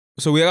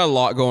 So we got a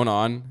lot going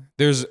on.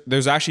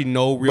 There's actually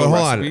no real But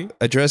hold recipe. on.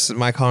 Address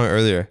my comment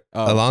earlier.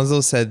 Oh. Alonso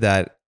said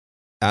that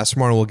Aston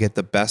Martin will get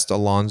the best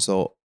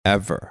Alonso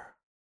ever.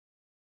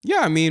 Yeah,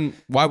 I mean,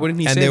 why wouldn't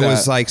he And say there that?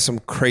 was like some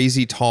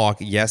crazy talk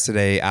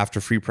yesterday after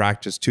free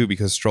practice too,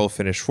 because Stroll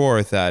finished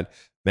 4th, that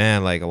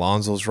man, like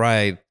Alonso's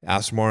right.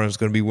 Aston Martin's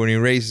going to be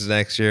winning races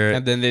next year.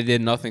 and then they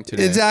did nothing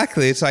today.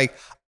 Exactly. It's like,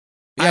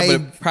 Yeah,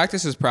 but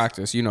practice is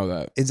practice. You know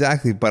that.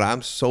 exactly. But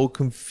I'm so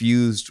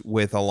confused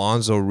with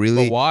Alonso.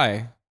 Really, But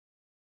why?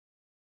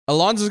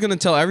 Alonso's going to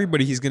tell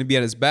everybody he's going to be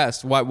at his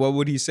best. What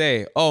would he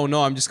say? Oh,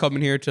 no, I'm just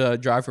coming here to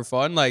drive for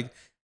fun. Like,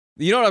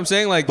 you know what I'm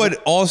saying? Like,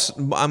 But also,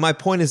 my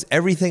point is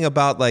everything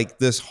about like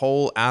this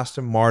whole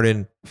Aston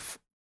Martin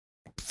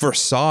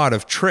facade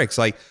of tricks.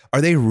 Like,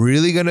 are they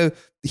really gonna?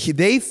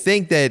 They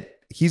think that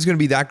he's gonna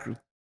be that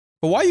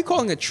but why are you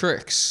calling it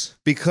tricks?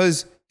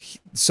 because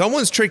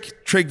someone's tricked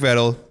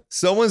Vettel,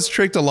 someone's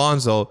tricked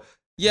Alonso.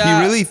 Yeah.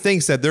 He really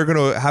thinks that they're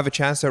gonna have a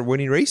chance at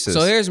winning races.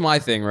 So here's my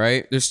thing,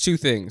 right? There's two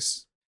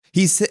things.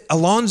 He said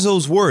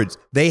Alonso's words.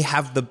 They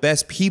have the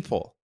best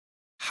people.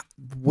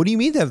 What do you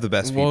mean they have the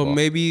best people? Well,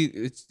 maybe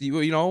it's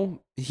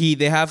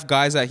they have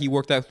guys that he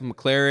worked at with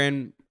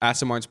McLaren.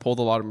 Aston Martin's pulled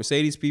a lot of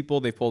Mercedes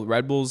people. They pulled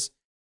Red Bulls,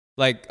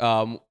 like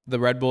the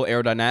Red Bull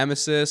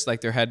aerodynamicist,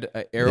 like their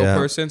head aero Yeah.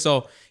 person.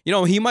 So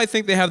he might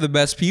think they have the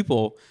best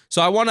people.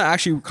 So I want to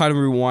actually kind of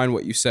rewind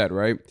what you said,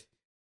 right?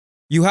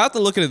 You have to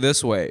look at it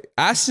this way: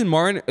 Aston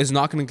Martin is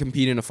not going to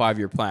compete in a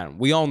 5-year plan.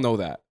 We all know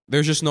that.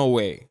 There's just no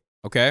way.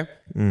 Okay,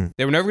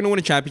 They were never going to win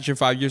a championship in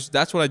 5 years.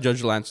 That's what I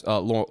judged Lawrence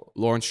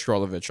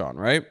Strolovich on,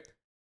 right?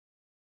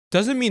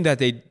 Doesn't mean that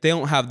they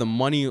don't have the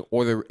money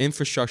or the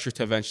infrastructure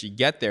to eventually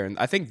get there. And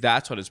I think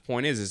that's what his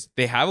point is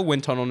they have a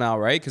wind tunnel now,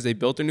 right? Because they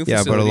built their new yeah,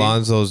 facility. but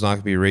Alonso's not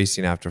gonna be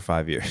racing after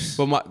 5 years.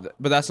 But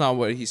that's not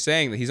what he's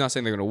saying. He's not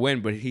saying they're going to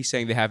win, but he's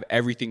saying they have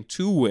everything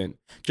to win.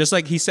 Just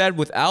like he said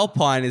with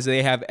Alpine is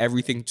they have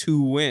everything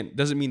to win.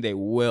 Doesn't mean they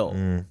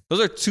will. Those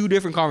are two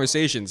different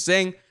conversations.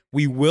 Saying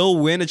we will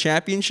win a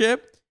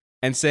championship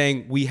and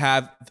saying we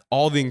have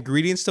all the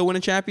ingredients to win a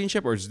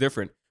championship, or it's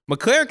different.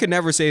 McLaren could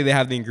never say they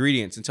have the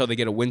ingredients until they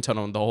get a wind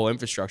tunnel and the whole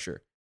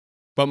infrastructure.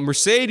 But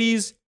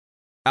Mercedes,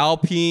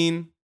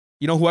 Alpine,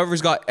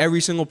 whoever's got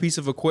every single piece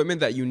of equipment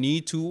that you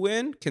need to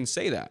win can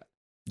say that.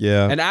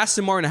 Yeah, And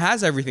Aston Martin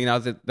has everything now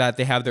that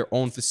they have their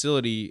own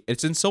facility.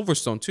 It's in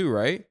Silverstone too,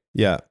 right?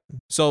 yeah.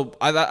 So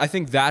I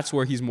think that's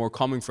where he's more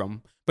coming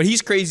from. But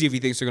he's crazy if he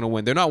thinks they're going to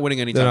win. They're not winning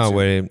anytime They're not soon.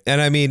 winning.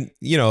 And I mean,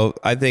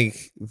 I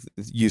think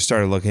you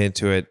started looking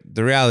into it.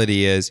 The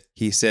reality is,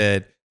 he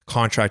said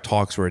contract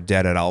talks were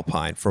dead at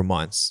Alpine for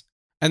months.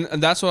 And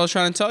that's what I was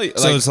trying to tell you.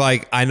 So it's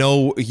like, I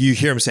know you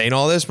hear him saying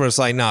all this, but it's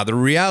like, nah, the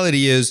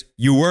reality is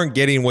you weren't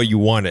getting what you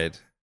wanted.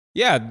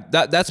 Yeah,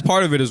 that's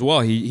part of it as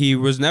well. He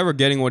was never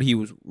getting what he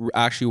was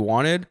actually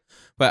wanted,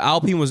 but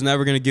Alpine was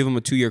never going to give him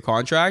a 2-year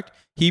contract.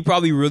 He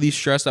probably really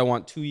stressed, I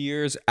want 2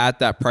 years at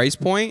that price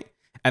point.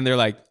 And they're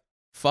like,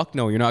 fuck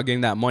no, you're not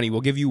getting that money.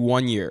 We'll give you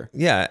 1 year.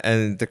 Yeah.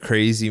 And the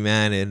crazy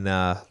man in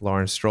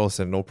Lawrence Stroll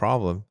said, no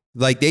problem.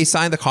 Like, they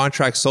signed the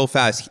contract so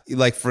fast.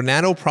 Like,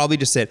 Fernando probably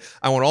just said,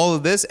 I want all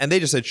of this. And they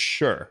just said,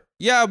 sure.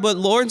 Yeah, but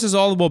Lawrence is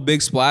all about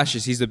big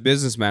splashes. He's a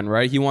businessman,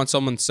 right? He wants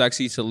someone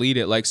sexy to lead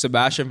it. Like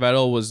Sebastian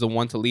Vettel was the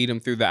one to lead him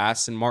through the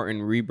Aston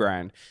Martin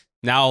rebrand.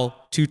 Now,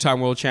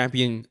 2-time world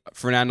champion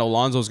Fernando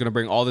Alonso is going to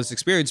bring all this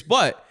experience.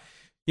 But,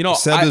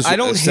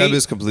 Seb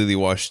is completely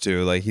washed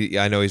too. Like,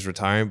 I know he's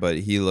retiring, but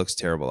he looks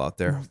terrible out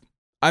there.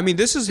 I mean,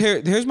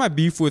 here's my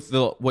beef with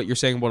what you're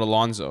saying about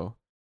Alonso.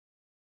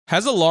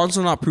 Has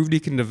Alonso not proved he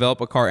can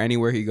develop a car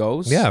anywhere he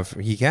goes? Yeah,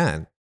 he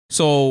can.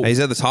 So And he's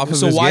at the top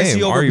of his why game, is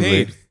he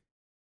overpaid? arguably.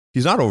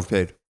 He's not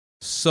overpaid.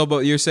 So, but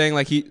you're saying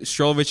like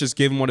Strolovich just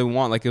gave him what he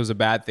want, like it was a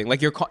bad thing.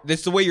 Like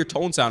that's the way your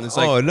tone sounds. It's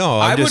like, Oh, no,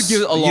 I I'm would just,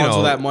 give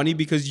Alonso that money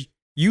because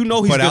You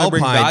know he's But going to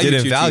bring Alpine value to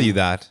didn't your value team.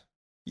 that.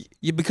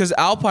 Yeah, because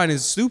Alpine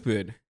is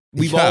stupid.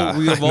 We Yeah, have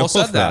I know all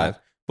said that.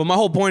 that. But my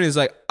whole point is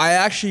like I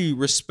actually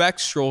respect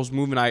Stroll's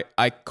move and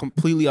I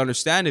completely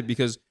understand it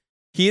because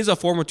he is a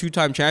former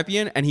 2-time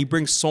champion and he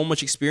brings so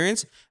much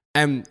experience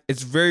and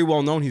it's very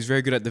well known he's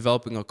very good at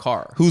developing a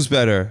car. Who's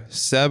better,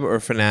 Seb or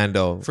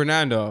Fernando?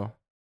 Fernando.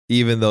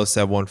 Even though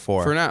Seb won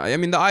 4. Fernando. I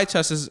mean the eye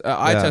test is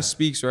eye Yeah. test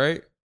speaks,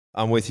 right?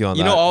 I'm with you on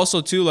You that. know,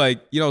 also too,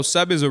 like, you know,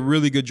 Seb is a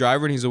really good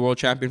driver and he's a world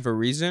champion for a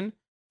reason.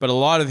 But a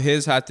lot of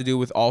his had to do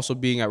with also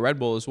being at Red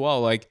Bull as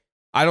well. Like,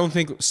 I don't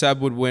think Seb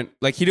would win.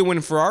 Like, he didn't win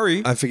in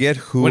Ferrari. I forget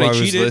who When he I was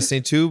cheated.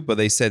 listening to, but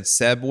they said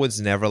Seb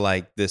was never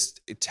like this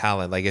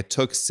talent. Like it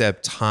took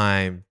Seb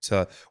time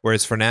to,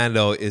 whereas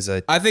Fernando is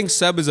a. I think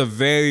Seb is a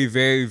very,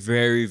 very,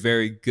 very,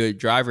 very good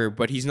driver,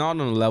 but he's not on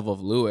the level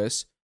of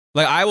Lewis.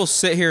 Like, I will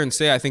sit here and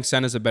say I think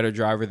Senna's a better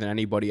driver than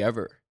anybody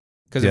ever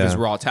because of his Yeah.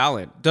 raw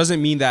talent.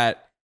 Doesn't mean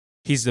that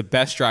he's the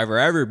best driver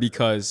ever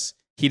because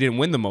he didn't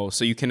win the most,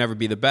 so you can never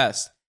be the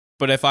best.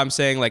 But if I'm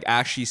saying like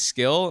actually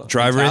skill, and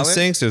Driver talent,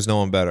 instincts, there's no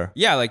one better.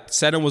 yeah, like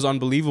Senna was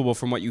unbelievable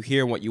from what you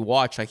hear and what you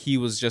watch. Like he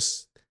was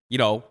just, you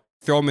know,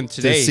 throw him in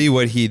today. To see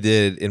what he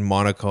did in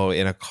Monaco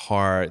in a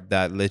car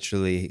that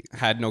literally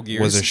had no gears.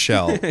 was a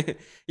shell.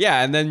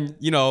 Yeah, and then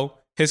you know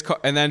his car,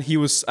 and then he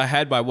was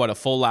ahead by what a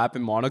full lap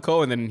in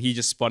Monaco, and then he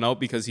just spun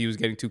out because he was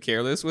getting too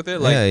careless with it.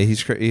 Like yeah, he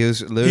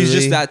was literally he's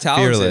just that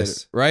talented,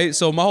 fearless. right?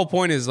 So my whole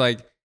point is like,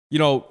 you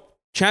know,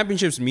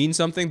 championships mean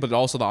something, but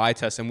also the eye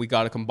test, and we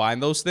got to combine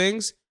those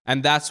things,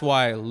 and that's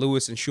why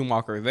Lewis and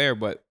Schumacher are there.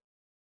 But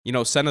you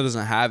know, Senna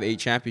doesn't have 8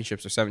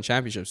 championships or 7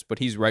 championships, but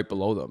he's right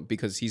below them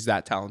because he's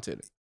that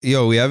talented.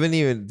 Yo, we haven't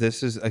even.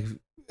 This is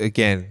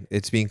again,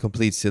 it's been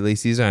complete silly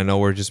season. I know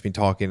we're just been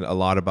talking a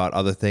lot about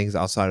other things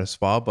outside of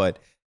Spa, but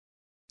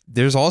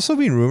there's also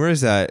been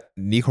rumors that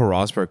Nico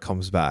Rosberg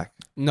comes back.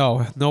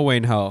 No way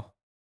in hell.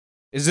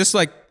 Is this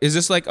like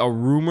a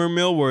rumor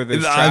mill where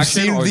there's I've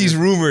traction, seen or these just-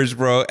 rumors,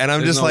 bro, and I'm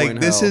There's just no way like, in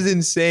this hell. is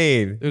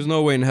insane. There's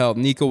no way in hell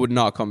Nico would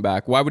not come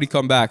back. Why would he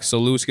come back? So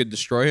Lewis could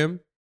destroy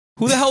him?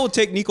 Who the hell would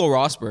take Nico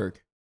Rosberg?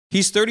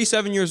 He's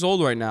 37 years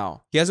old right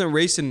now. He hasn't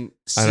raced in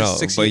I know,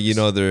 6 but years. you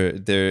know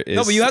there is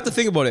No, but you have to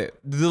think about it.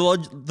 The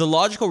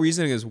logical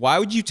reasoning is why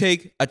would you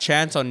take a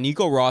chance on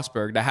Nico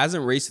Rosberg that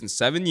hasn't raced in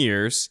 7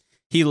 years?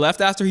 He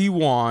left after he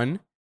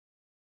won.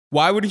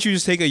 Why wouldn't you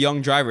just take a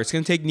young driver? It's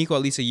going to take Nico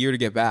at least a year to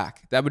get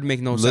back. That would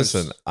make no sense.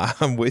 Listen,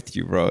 I'm with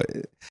you, bro.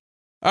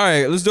 All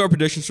right, let's do our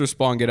predictions for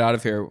Spa and get out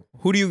of here.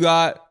 Who do you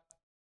got?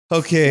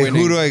 Okay, Winning.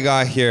 who do I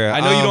got here? I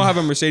know you don't have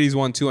a Mercedes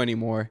 1-2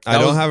 anymore. I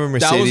don't have a That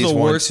was Mercedes the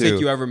worst 1-2,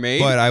 pick you ever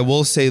made. but I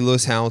will say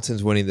Lewis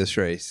Hamilton's winning this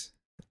race.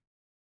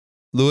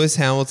 Lewis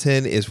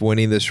Hamilton is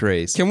winning this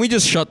race. Can we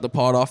just shut the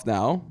pod off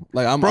now?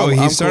 Like I'm, Bro, I'm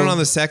he started cool. on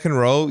the second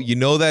row. You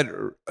know that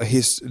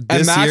this and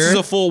Max year. is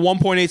a full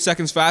 1.8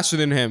 seconds faster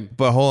than him.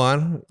 But hold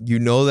on, you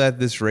know that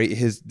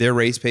their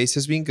race pace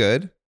has been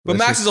good. But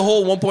Max is a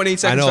whole 1.8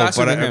 seconds I know,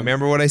 faster but I than him.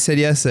 remember what I said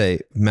yesterday.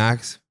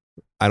 Max,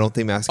 I don't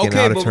think Max getting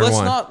Okay, out of but turn let's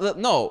 1. not.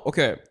 No,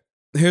 okay.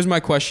 Here's my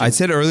question. I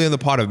said earlier in the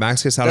pod, if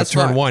Max gets out That's of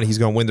turn fine. 1, he's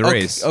going to win the okay,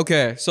 race.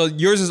 Okay, so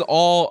yours is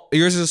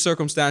a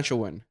circumstantial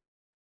win.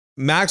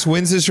 Max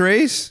wins this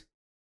race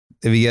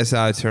if he gets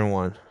out of turn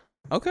 1.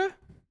 Okay,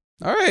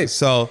 all right.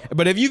 So,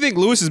 But if you think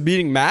Lewis is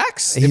beating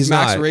Max, He's if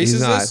Max not. races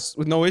He's not. this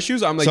with no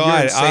issues, I'm like, so you're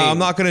I, insane. I'm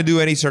not going to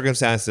do any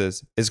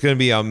circumstances. It's going to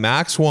be a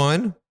Max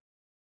 1.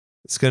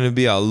 It's going to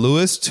be a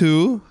Lewis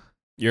 2.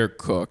 You're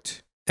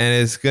cooked.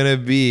 And it's going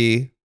to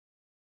be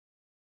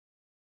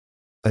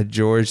a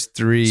George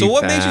 3. So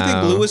what makes you think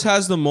fam. Lewis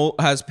has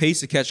has pace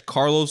to catch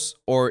Carlos,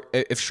 or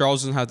if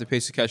Charles doesn't have the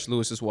pace to catch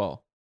Lewis as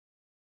well,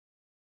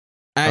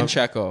 and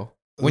Checo?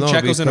 When No,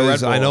 Checo's in a Red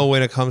because Bull, I know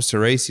when it comes to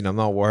racing, I'm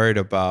not worried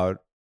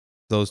about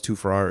those 2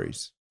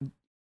 Ferraris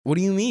What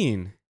do you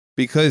mean?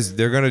 because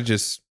they're gonna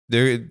just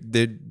they're.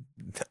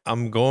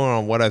 I'm going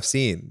on what I've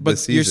seen But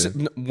this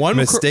season. one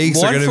Mistakes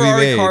are one gonna be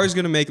Ferrari made. car is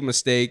going to make a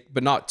mistake,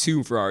 but not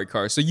 2 Ferrari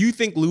cars. So you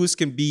think Lewis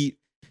can beat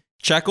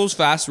Checo's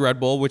fast Red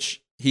Bull,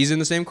 which he's in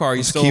the same car.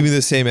 He's Just still keeping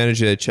the same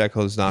energy that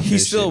Checo's not.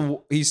 he's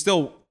finishing.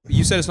 still.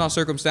 You said it's not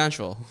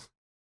circumstantial.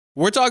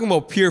 We're talking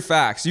about pure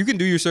facts. You can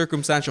do your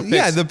circumstantial picks.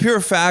 Yeah, the pure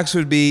facts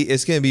would be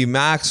it's going to be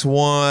Max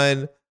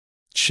 1,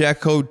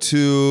 Checo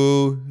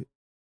 2,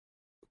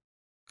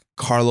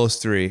 Carlos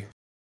 3.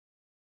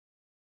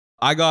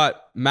 I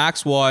got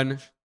Max 1,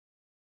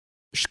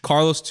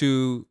 Carlos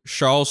 2,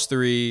 Charles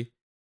 3.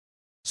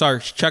 Sorry,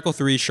 Checo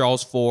 3,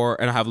 Charles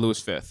 4, and I have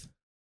Lewis 5th.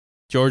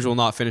 George will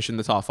not finish in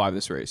the top 5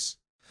 this race.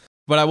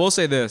 But I will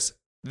say this.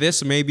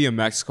 This may be a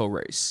Mexico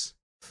race.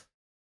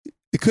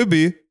 It could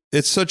be.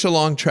 It's such a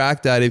long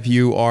track that if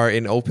you are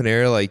in open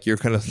air, like you're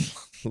kind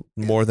of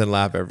more than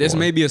lap everyone. This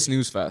may be a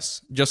snooze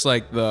fest, just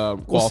like the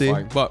We'll see.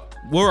 qualifying. But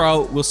we're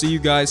out. We'll see you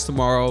guys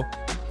tomorrow.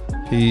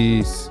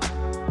 Peace.